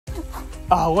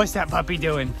Oh, what's that puppy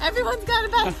doing? Everyone's got a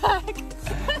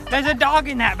backpack. There's a dog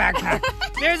in that backpack.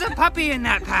 There's a puppy in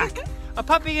that pack. A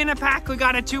puppy in a pack. We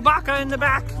got a Chewbacca in the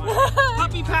back.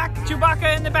 Puppy pack,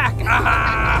 Chewbacca in the back.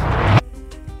 Ah!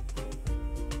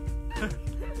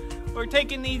 We're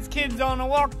taking these kids on a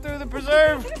walk through the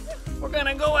preserve. We're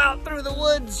gonna go out through the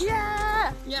woods.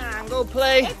 Yeah. Yeah, and go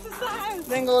play. Exercise.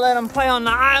 Then go let them play on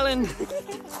the island.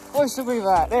 Where's Chewie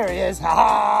at? There he is.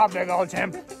 Ha, big old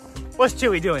chimp. What's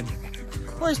Chewie doing?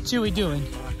 Where's Chewie doing?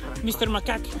 Mr.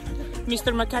 Macaque.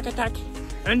 Mr. Macaque attack.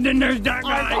 And then there's that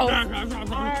guy.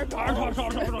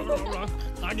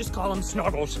 I just call him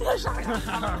Snuggles. We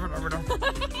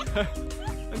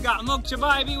got Mokcha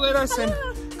Baby with us and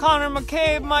Connor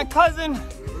McCabe, my cousin.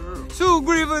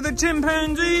 Sugriva the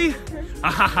chimpanzee.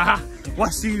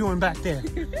 What's he doing back there?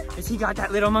 Has he got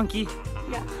that little monkey?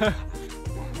 Yeah.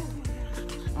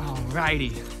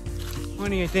 Alrighty. What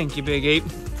do you think, you big ape?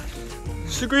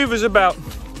 Sugriva's about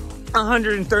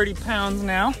 130 pounds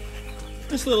now.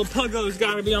 This little puggo's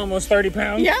got to be almost 30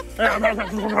 pounds. Yep. Oh,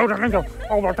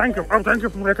 well, thank you. Oh, thank you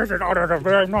for the kisses. Oh, that's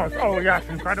very nice. Oh, yes,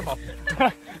 incredible.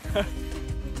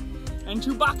 And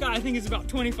Chewbacca, I think, is about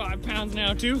 25 pounds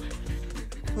now, too.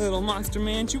 Little monster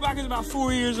man. Chewbacca's about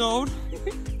 4 years old.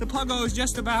 The puggo is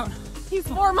just about... He's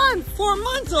 4 months. 4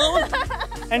 months old.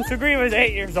 And Sugriva's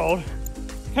 8 years old.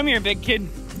 Come here, big kid.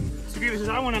 Sugriva says,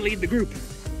 I want to lead the group.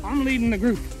 I'm leading the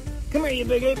group. Come here, you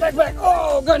big ape. Back.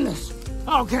 Oh, goodness.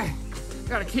 Okay.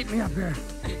 Gotta keep me up here.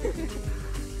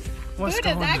 What's Buddha's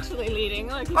going on? actually leading.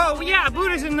 Look, Oh, yeah,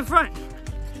 Buddha's in the front.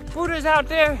 Buddha's out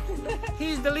there.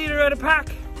 He's the leader of the pack.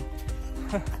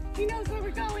 he knows where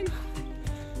we're going.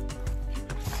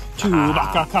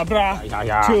 Chewbacca cabra.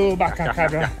 Chewbacca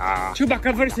cabra.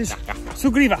 Chewbacca versus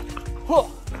Sugriva. Oh,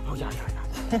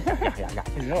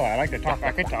 I like to talk.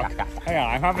 I can talk. Yeah,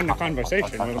 I'm having a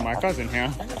conversation with my cousin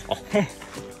here.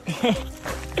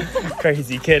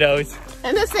 Crazy kiddos.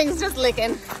 And this thing's just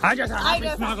licking. I just have happy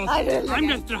snuggles. I'm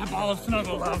licking. just a ball of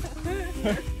snuggle love.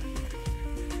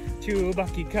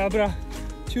 Chewbacca cabra.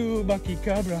 Chewbacca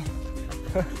cabra.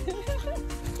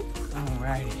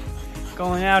 Alrighty.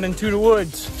 Going out into the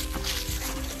woods.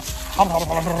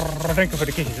 Thank you for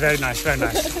the kisses. Very nice, very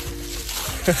nice.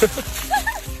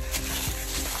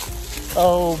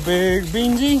 Oh, big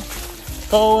Beansy.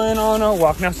 Going on a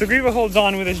walk. Now, Sugriva holds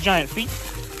on with his giant feet.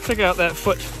 Check out that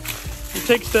foot. He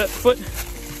takes that foot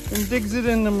and digs it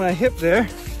into my hip there.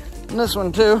 And this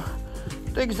one, too.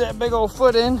 Digs that big old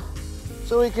foot in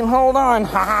so he can hold on.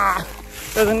 Ha ha!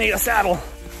 Doesn't need a saddle.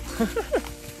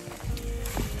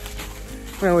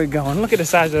 Where are we going? Look at the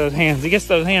size of those hands. He gets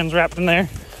those hands wrapped in there.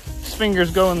 His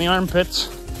fingers go in the armpits.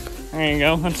 There you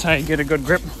go. That's how you get a good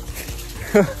grip.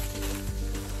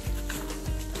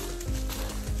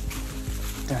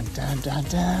 Dun, dun, dun,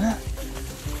 dun.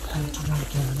 Dun, dun,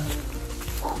 dun,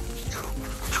 dun.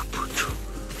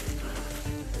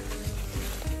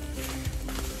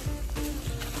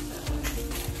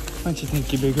 What do you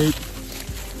think, you big ape?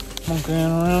 Monkeying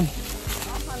around.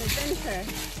 Off on adventure.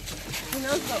 Who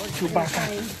knows what we're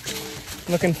Chewbacca. find.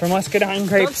 Looking for muscadine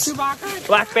grapes, Chewbacca?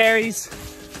 blackberries,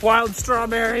 wild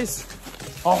strawberries.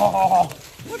 Oh,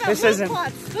 What about this isn't.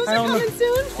 loquats? Those I are don't know. coming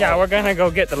soon? Yeah, we're gonna go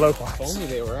get the loquats. If only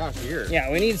they were out here.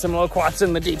 Yeah, we need some loquats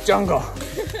in the deep jungle.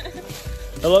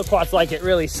 The loquats like it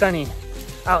really sunny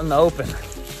out in the open,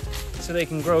 so they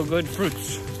can grow good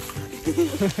fruits.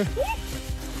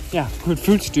 Yeah, good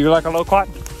fruits. Do you like a loquat?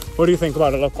 What do you think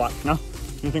about a loquat? No?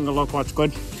 You think a loquat's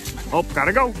good? Oh,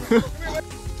 gotta go.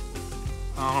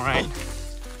 All right.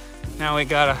 Now we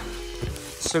got a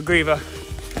Sugriva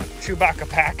Chewbacca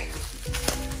pack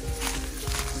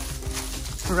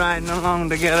riding along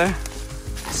together.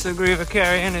 Sugriva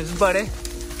carrying his buddy.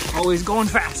 Always going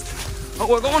fast. Oh,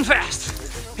 we're going fast.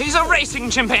 He's a racing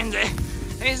chimpanzee.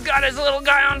 He's got his little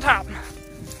guy on top.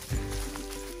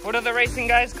 What are the racing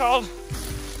guys called?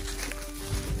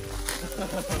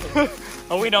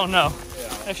 Oh, we don't know.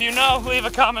 Yeah. If you know, leave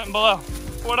a comment below.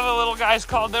 What are the little guys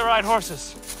called that ride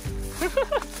horses?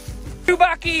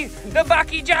 Chewbacca, the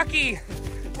Baki jockey,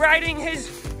 riding his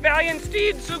valiant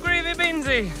steed, Sugriva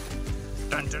Binzi.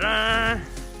 Dun, dun, dun.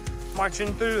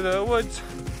 Marching through the woods.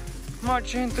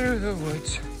 Marching through the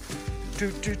woods. Do,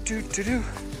 do, do, do, do.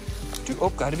 Do. Oh,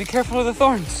 gotta be careful of the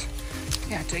thorns.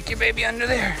 Yeah, take your baby under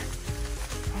there.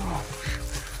 Oh,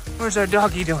 where's our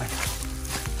doggy doing?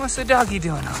 What's the doggy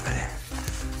doing over there?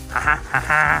 Ha ha ha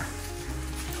ha.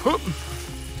 Whoop.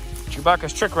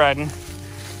 Chewbacca's trick riding.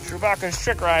 Chewbacca's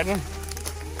trick riding.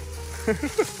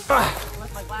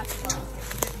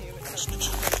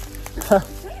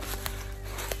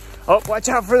 Oh, watch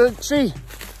out for the tree.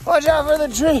 Watch out for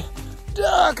the tree.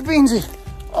 Duck, Beansy.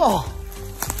 Oh,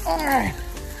 all right.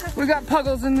 We got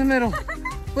Puggles in the middle.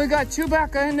 We got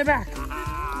Chewbacca in the back.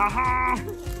 Aha!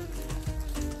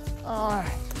 All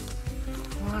right,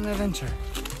 we're on an adventure.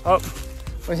 Oh,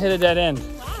 we hit a dead end.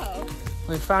 Wow.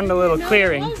 We found a little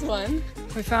clearing. There was one.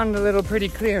 We found a little pretty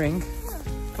clearing,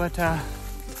 but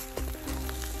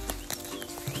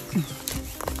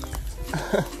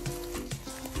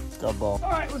Go ball. All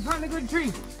right, we found a good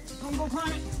tree. Come go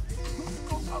climb it.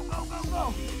 Go, go, go, go,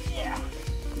 go. Yeah.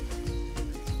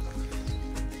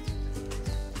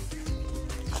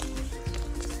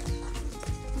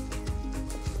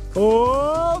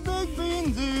 Oh, Big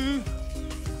Beansy,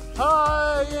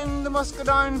 high in the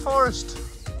muscadine forest.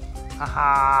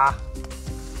 Haha.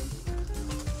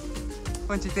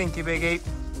 What do you think, you big ape?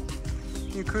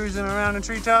 You cruising around the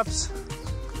treetops?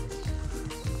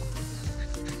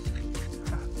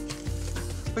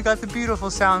 We got the beautiful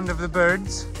sound of the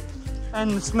birds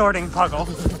and the snorting Puggle.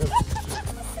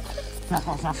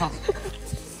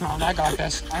 No, I got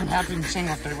this. I'm happy to sing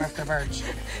with the birds.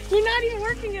 You're not even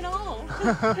working at all.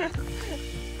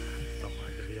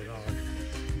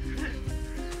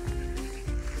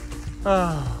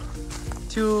 Oh,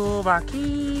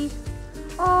 Chewbacca.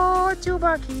 Oh,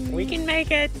 Chewbacca. We can make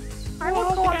it. I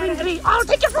won't go up in the tree. I'll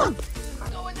take your phone.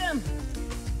 I'll go with them.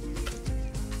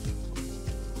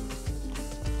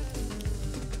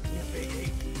 You big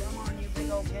ape. Come on, you big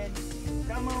old kid.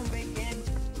 Come on, big kid.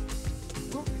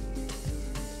 Whoop.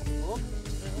 Whoop.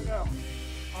 There we go.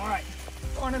 All right.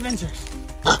 Go on adventures.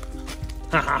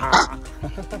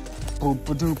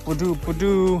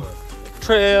 Boop-a-doop-a-doop-a-doo.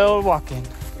 Trail walking.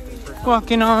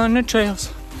 Walking on the trails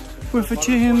with a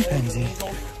chimpanzee.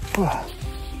 Wow.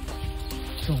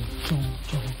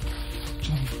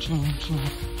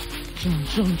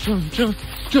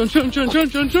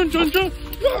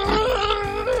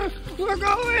 We're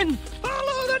going!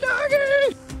 Follow the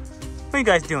doggy! What are you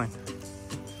guys doing?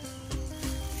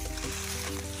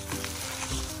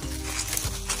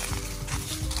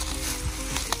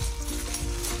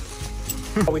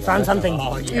 We found something.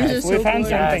 Oh, yes. We found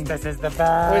something. Yes, this is the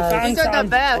best. We found These are the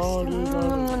best.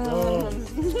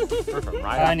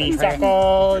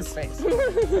 Honeysuckles.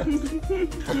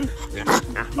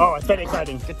 Oh, it's very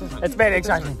exciting. It's very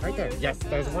exciting. Right there. Yes,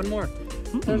 there's one more.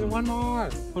 There's one more.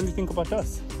 What do you think about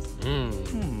us?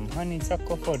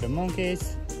 Honeysuckle for the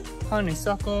monkeys.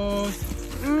 Honeysuckles.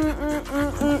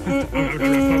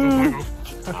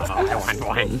 I want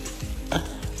one.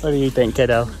 What do you think,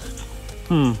 kiddo?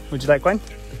 Would you like one?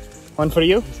 One for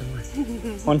you?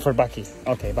 One for Bucky.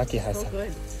 Okay, Bucky has some.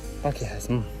 Good. Bucky has.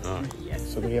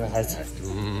 Yes. So Guriva has.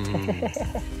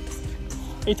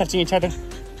 Are you touching each other?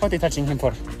 What are you touching him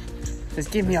for? Just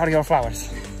give me all your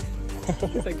flowers.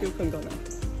 It's like you can go now.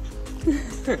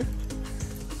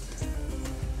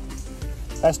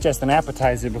 That's just an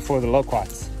appetizer before the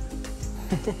loquats.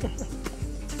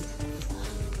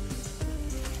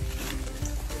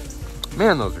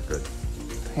 Man, those are good.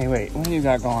 Hey, wait, what do you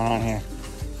got going on here?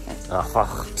 Oh,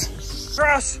 fuck.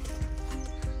 Stress!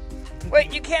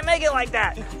 Wait, you can't make it like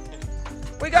that.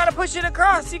 We gotta push it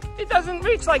across. It doesn't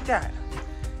reach like that.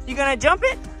 You gonna jump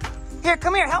it? Here,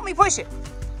 come here, help me push it.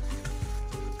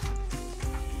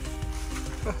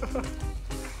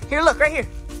 Here, look, right here.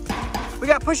 We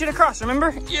gotta push it across,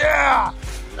 remember? Yeah!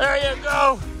 There you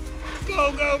go.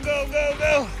 Go, go, go, go,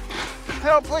 go.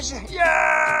 Help push it.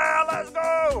 Yeah, let's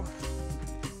go.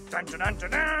 Dun, dun, dun, dun,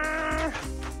 dun.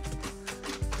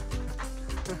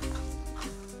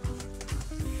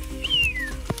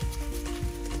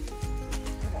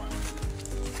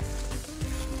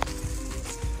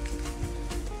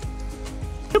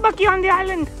 Bucky on the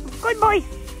island. Good boy.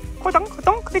 Kodong,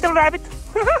 kodong, little rabbit.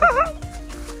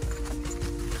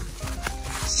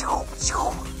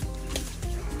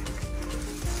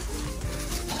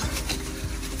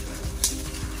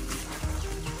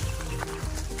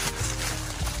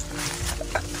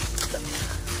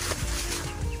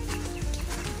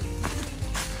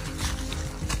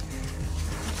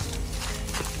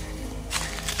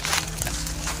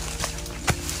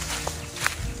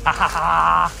 Ha ha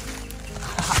ha.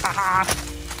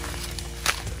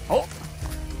 Oh.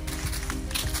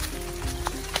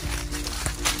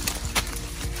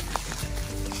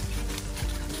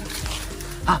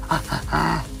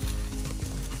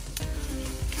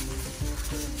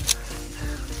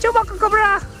 Chewbacca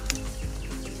Cobra.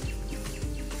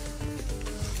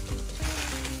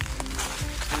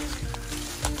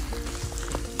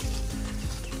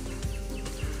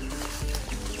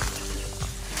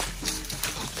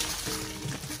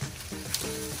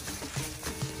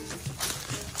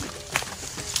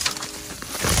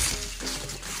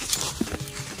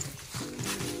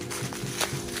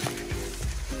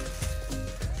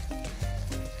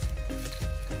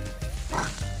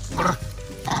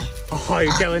 Oh,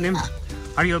 you're telling him?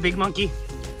 Are you a big monkey?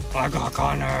 I got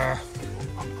Connor.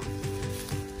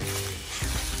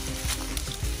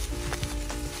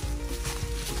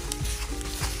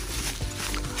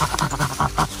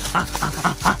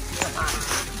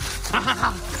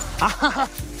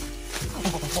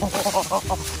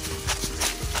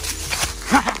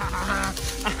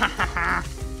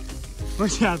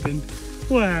 What's happened?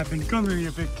 What happened? Come here,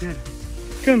 you big kid.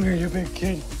 Come here, you big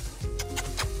kid.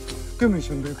 Give me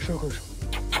some big sugars.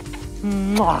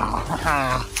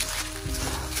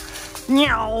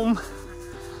 Meow.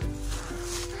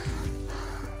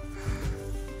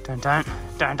 Dun dun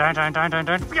dun dun dun dun dun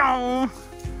dun. Meow.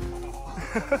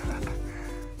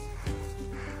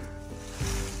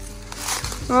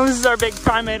 Well, this is our big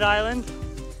primate island.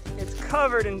 It's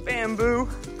covered in bamboo.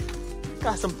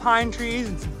 Got some pine trees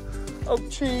and some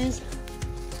oak trees.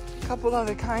 A couple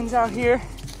other kinds out here.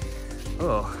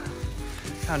 Oh,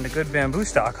 found a good bamboo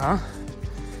stock, huh?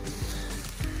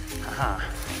 Haha.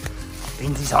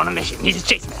 Beansy's on a mission. He just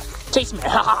chased me. Chase me. Ha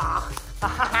ha. Ha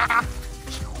ha.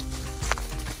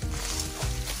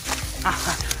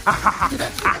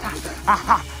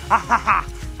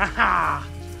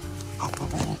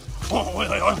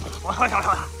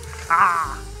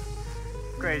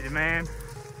 Crazy man.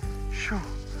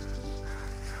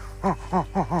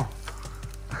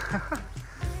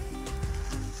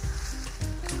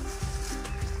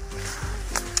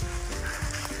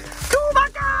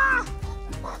 Chewbacca!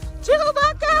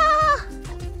 Chewbacca!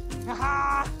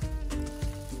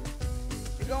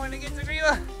 You're going to get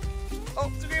Zagreeva.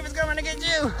 Oh, Zagreeva's coming to get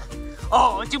you.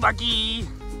 Oh, Chewbacca!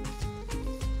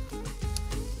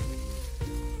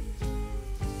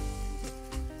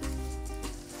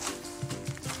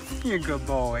 You're good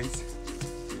boys.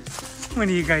 What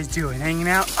are you guys doing? Hanging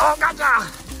out? Oh, gotcha!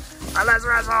 Let's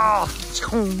wrestle!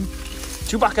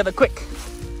 Chewbacca the Quick.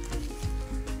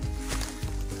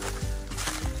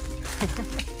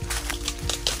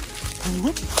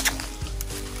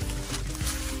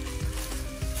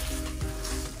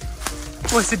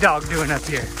 What's the dog doing up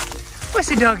here? What's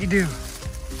the doggy do?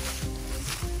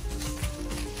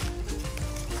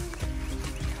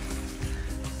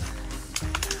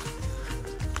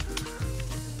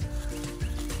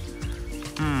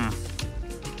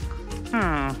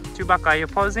 Chewbacca, are you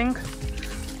posing?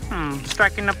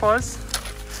 Striking the pose?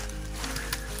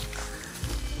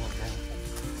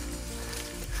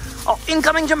 Oh,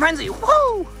 incoming chimpanzee!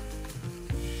 Woo!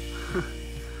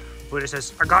 What is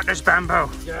this? I got this, Bamboo.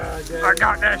 I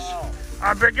got this.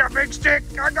 I got a big stick.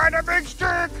 I got a big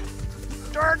stick.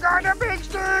 I got a big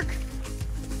stick.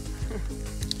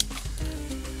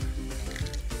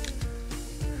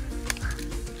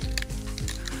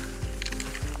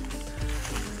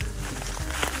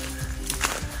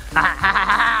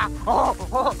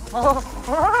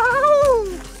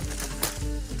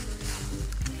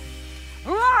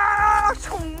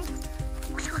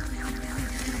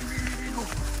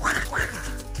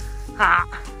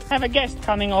 I have a guest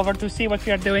coming over to see what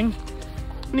we are doing.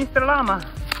 Mr. Llama.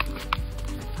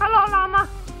 Hello, Llama.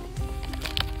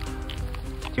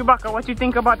 Chewbacca, what do you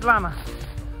think about Llama?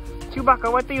 Chewbacca,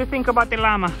 what do you think about the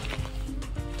Llama?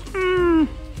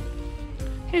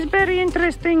 He's very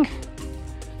interesting.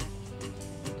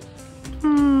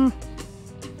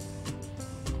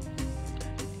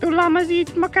 Do llamas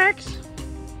eat macaques?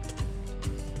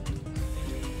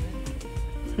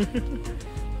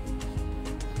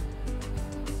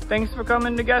 Thanks for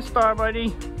coming to guest star,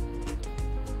 buddy.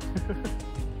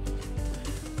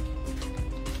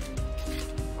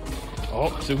 Oh,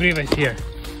 Sugriva's here.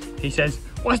 He says,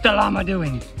 what's the llama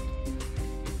doing?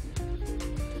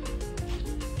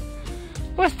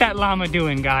 What's that llama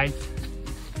doing, guys?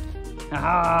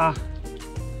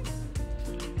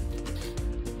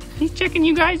 He's checking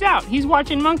you guys out. He's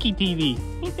watching Monkey TV.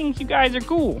 He thinks you guys are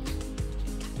cool.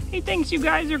 He thinks you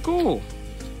guys are cool.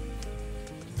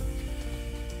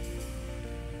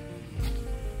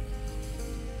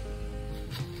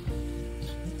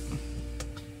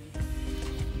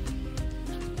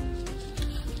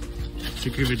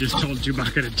 Sugriva just told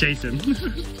Chewbacca to chase him.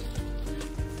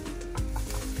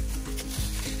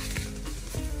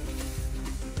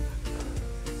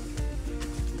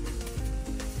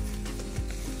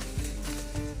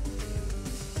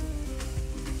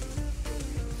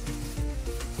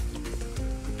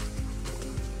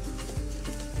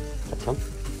 Come.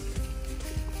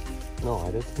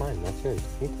 No, that's mine. That's yours.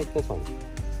 You take this one.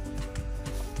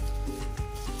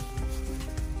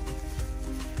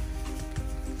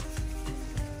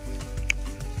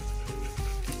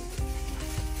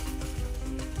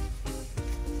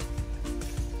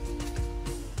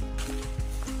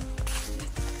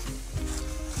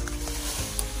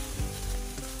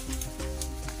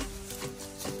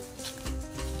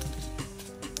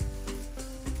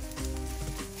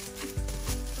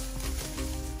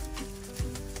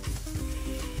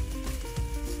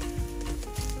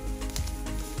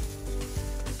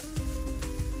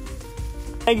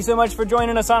 Thank you so much for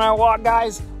joining us on our walk,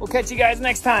 guys. We'll catch you guys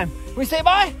next time. We say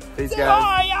bye? Peace, Say guys.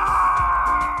 bye, yeah!